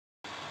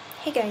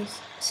Hey guys,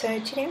 so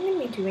today I'm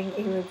going to be doing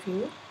a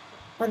review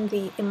on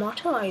the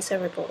Immortalizer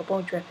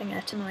reloadable dripping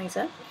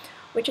atomizer,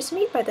 which is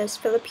made by this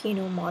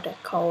Filipino modder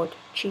called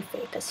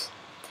ChiefVapers.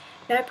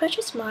 Now I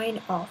purchased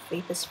mine off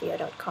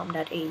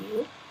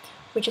vapersphere.com.au,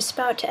 which is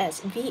spelled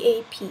as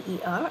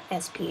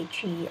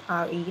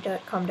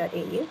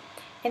VAPERSPHERE.com.au,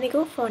 and they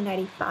go for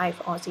 95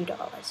 Aussie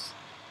dollars.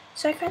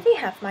 So I currently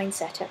have mine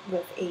set up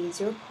with a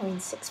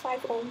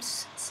 0.65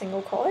 ohms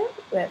single coil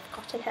with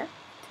cotton head.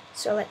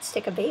 So let's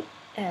take a vape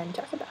and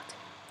talk about it.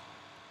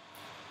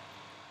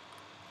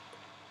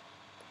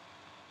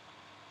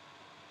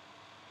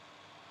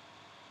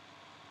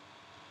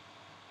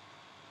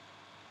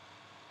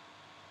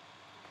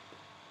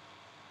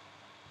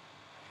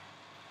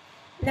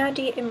 Now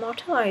the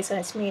Immortalizer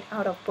is made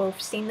out of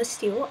both stainless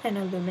steel and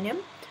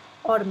aluminum.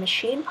 All the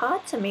machine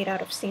parts are made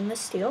out of stainless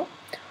steel,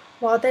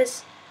 while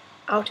this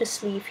outer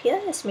sleeve here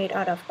is made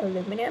out of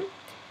aluminum.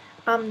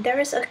 There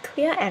is a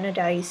clear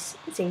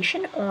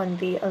anodization on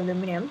the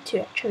aluminum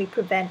to actually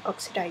prevent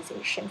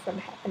oxidization from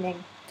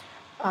happening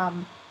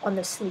on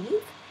the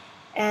sleeve,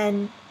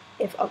 and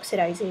if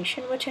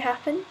oxidization were to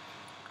happen,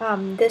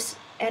 this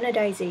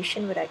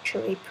anodization would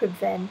actually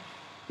prevent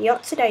the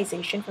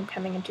oxidization from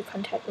coming into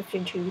contact with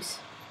your juice.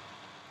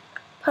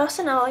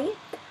 Personally,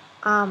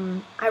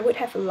 I would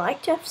have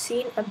liked to have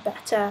seen a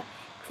better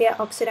clear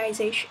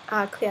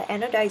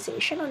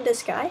anodization on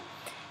this guy,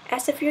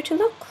 as if you were to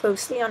look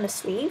closely on the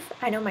sleeve,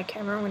 I know my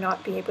camera will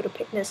not be able to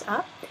pick this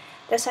up,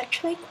 there's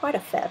actually quite a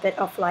fair bit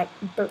of like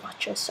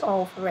blotches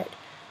all over it,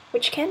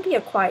 which can be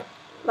a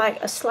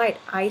slight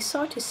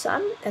eyesore to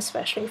some,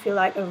 especially if you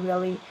like a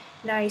really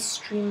nice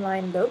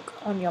streamlined look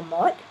on your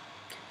mod.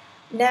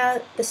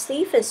 Now the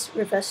sleeve is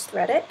reverse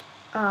threaded,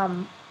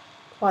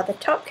 while the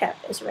top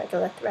cap is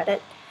regular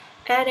threaded,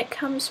 and it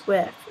comes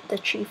with the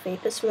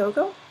ChiefVapers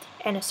logo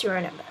and a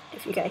serial number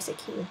if you guys are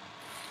keen.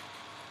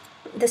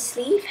 The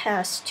sleeve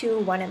has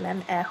two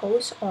 1mm air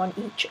holes on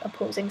each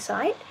opposing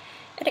side,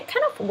 and it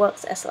kind of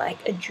works as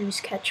like a juice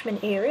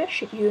catchment area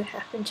should you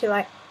happen to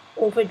like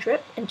over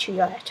drip into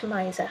your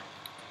atomizer.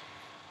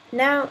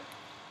 Now,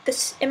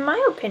 in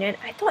my opinion,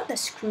 I thought the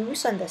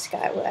screws on this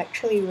guy were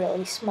actually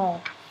really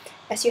small,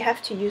 as you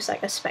have to use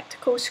like a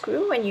spectacle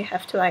screw when you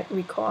have to like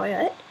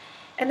recoil it,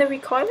 and the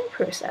recoiling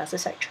process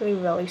is actually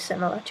really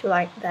similar to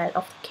like that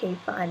of the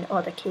K-Fun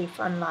or the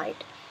K-Fun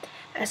Lite,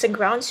 as the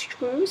ground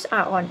screws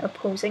are on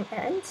opposing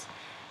ends.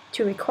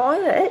 To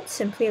recoil it,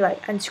 simply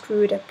like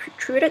unscrew the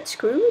protruded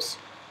screws,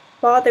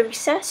 while the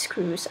recessed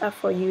screws are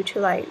for you to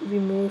like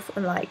remove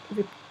and like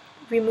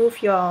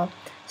remove your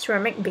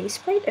ceramic base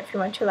plate if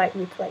you want to like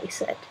replace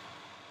it.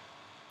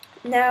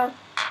 Now,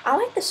 I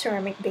like the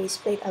ceramic base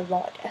plate a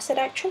lot, as it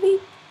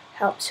actually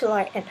helps to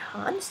like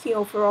enhance the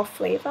overall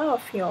flavor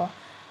of your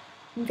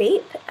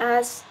vape,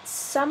 as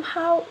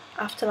somehow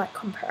after like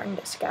comparing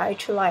this guy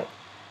to like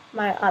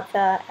my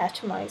other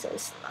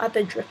atomizers,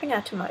 other dripping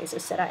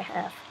atomizers that I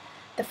have,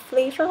 the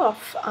flavor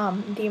of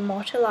the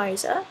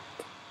Immortalizer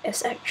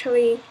is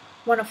actually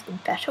one of the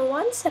better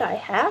ones that I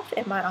have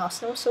in my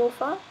arsenal so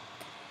far.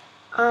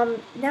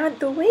 Now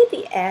the way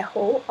the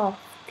airflow of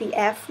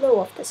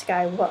this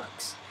guy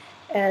works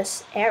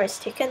is air is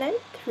taken in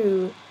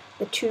through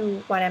the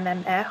two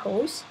 1mm air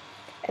holes,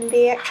 and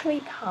they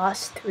actually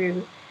pass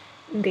through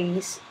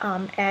these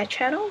air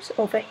channels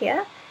over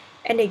here,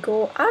 and they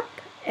go up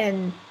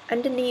and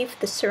underneath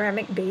the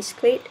ceramic base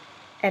plate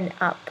and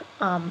up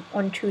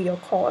onto your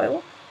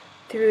coil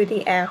through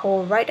the air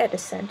hole right at the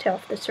center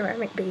of the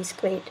ceramic base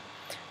plate.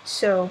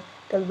 So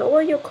the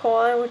lower your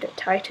coil, the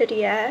tighter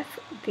the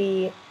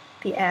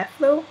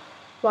airflow,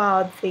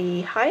 while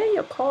the higher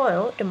your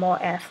coil, the more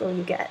airflow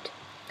you get.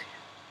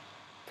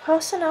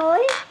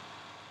 Personally,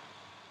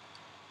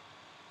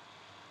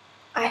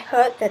 I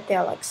heard that there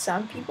are like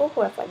some people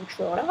who have like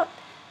drilled out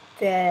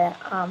their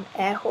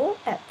air hole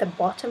at the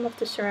bottom of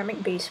the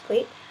ceramic base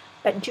plate,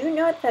 but do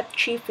note that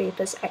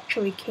ChiefVapers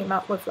actually came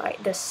out with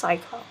like the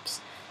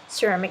Cyclops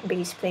ceramic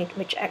base plate,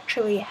 which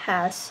actually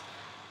has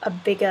a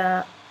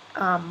bigger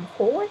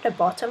hole at the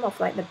bottom of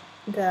like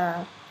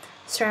the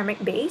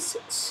ceramic base,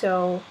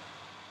 so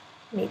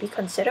maybe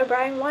consider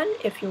buying one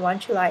if you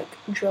want to like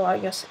drill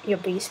out your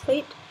base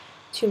plate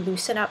to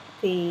loosen up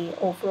the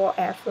overall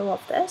airflow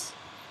of this.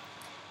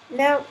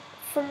 Now,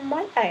 from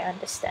what I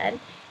understand,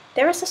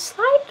 there is a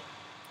slight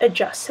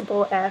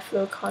adjustable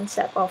airflow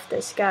concept of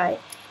this guy,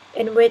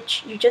 in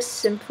which you just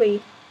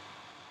simply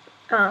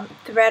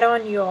thread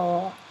on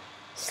your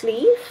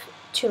sleeve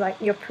to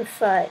like your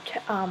preferred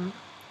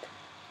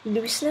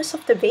looseness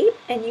of the vape,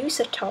 and use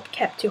a top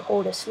cap to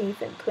hold the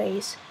sleeve in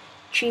place.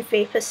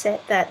 ChiefVapers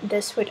said that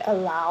this would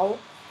allow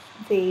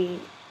the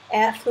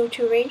airflow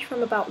to range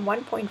from about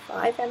 1.5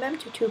 mm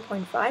to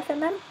 2.5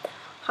 mm.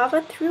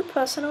 However, through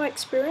personal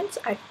experience,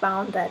 I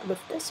found that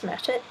with this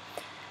method,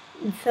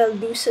 the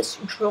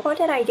loosest draw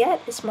that I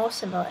get is more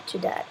similar to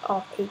that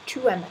of a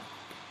 2 mm.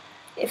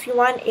 If you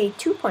want a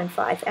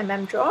 2.5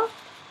 mm draw,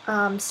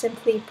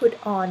 simply put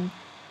on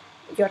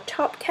your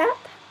top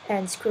cap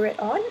and screw it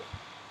on.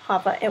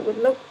 However, it would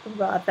look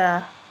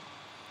rather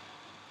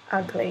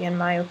ugly in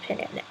my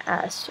opinion,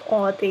 as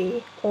all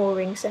the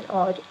O-rings and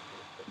all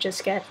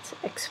just get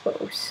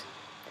exposed.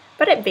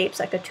 But it vapes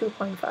like a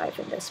 2.5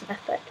 in this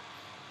method.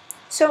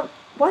 So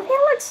what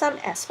are like some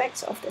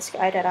aspects of this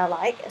guy that I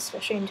like,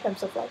 especially in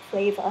terms of like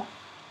flavor?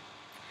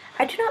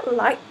 I do not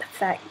like the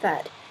fact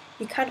that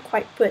you can't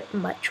quite put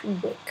much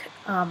wick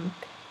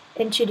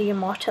into the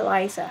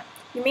Immortalizer.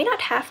 You may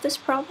not have this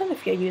problem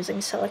if you're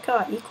using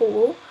silica or eco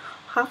wool.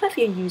 However, if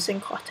you're using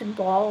cotton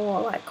ball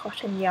or like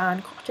cotton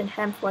yarn, cotton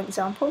hemp for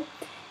example,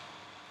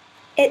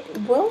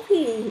 it will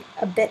be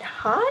a bit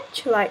hard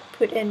to like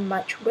put in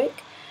much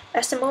wick,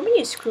 as the moment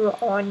you screw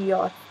on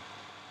your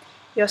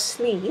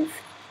sleeve,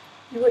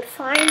 you would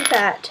find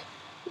that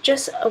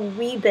just a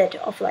wee bit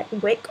of like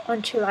wick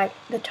onto like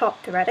the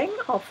top threading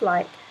of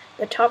like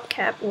the top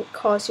cap would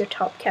cause your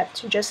top cap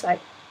to just like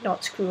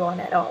not screw on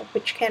at all,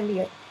 which can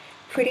be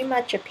pretty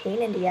much a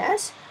pain in the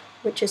ass,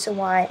 which is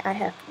why I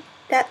have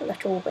that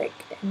little wick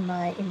in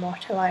my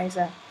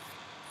Immortalizer.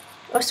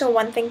 Also,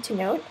 one thing to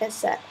note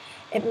is that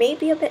it may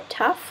be a bit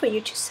tough for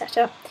you to set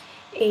up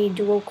a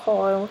dual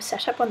coil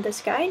setup on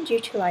this guy due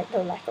to like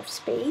the lack of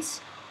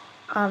space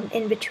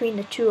in between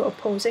the two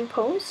opposing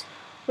poles,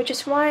 which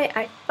is why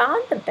I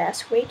found the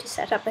best way to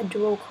set up a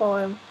dual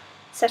coil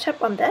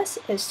setup on this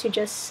is to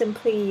just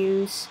simply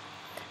use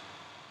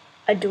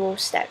a dual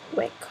stack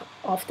wick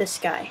of this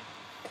guy.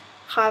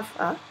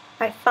 However,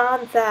 I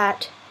found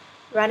that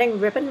running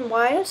ribbon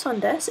wires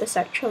on this is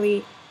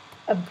actually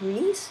a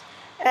breeze,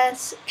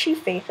 as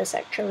ChiefVapers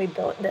actually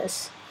built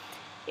this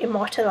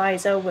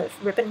Immortalizer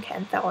with ribbon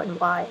canthal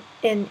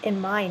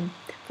in mind.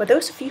 For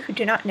those of you who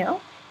do not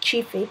know,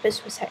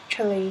 ChiefVapers was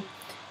actually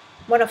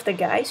one of the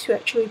guys who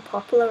actually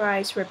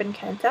popularized ribbon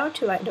canthal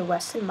to like the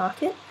Western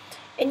market,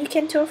 and you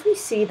can totally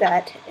see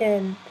that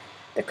in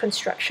the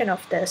construction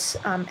of this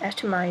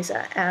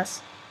atomizer,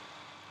 as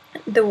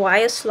the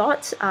wire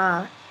slots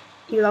are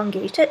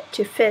elongated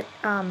to fit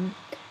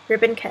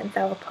ribbon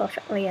canthal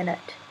perfectly in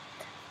it.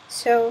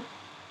 So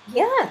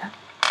yeah,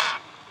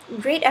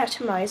 great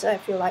atomizer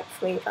if you like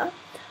flavor.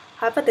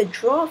 However, the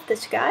draw of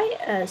this guy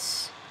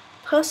is,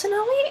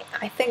 personally,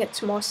 I think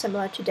it's more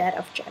similar to that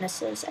of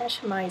Genesis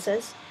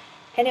atomizers,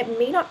 and it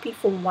may not be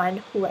for one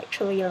who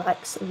actually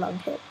likes lung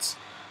hits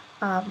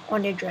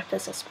on their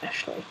drippers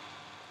especially.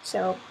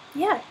 So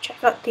yeah,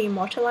 check out the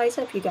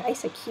Immortalizer if you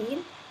guys are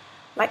keen.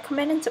 Like,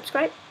 comment, and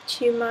subscribe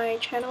to my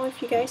channel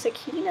if you guys are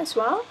keen as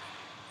well.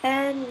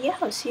 And yeah,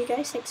 I'll see you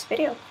guys next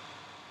video.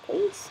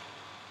 Peace.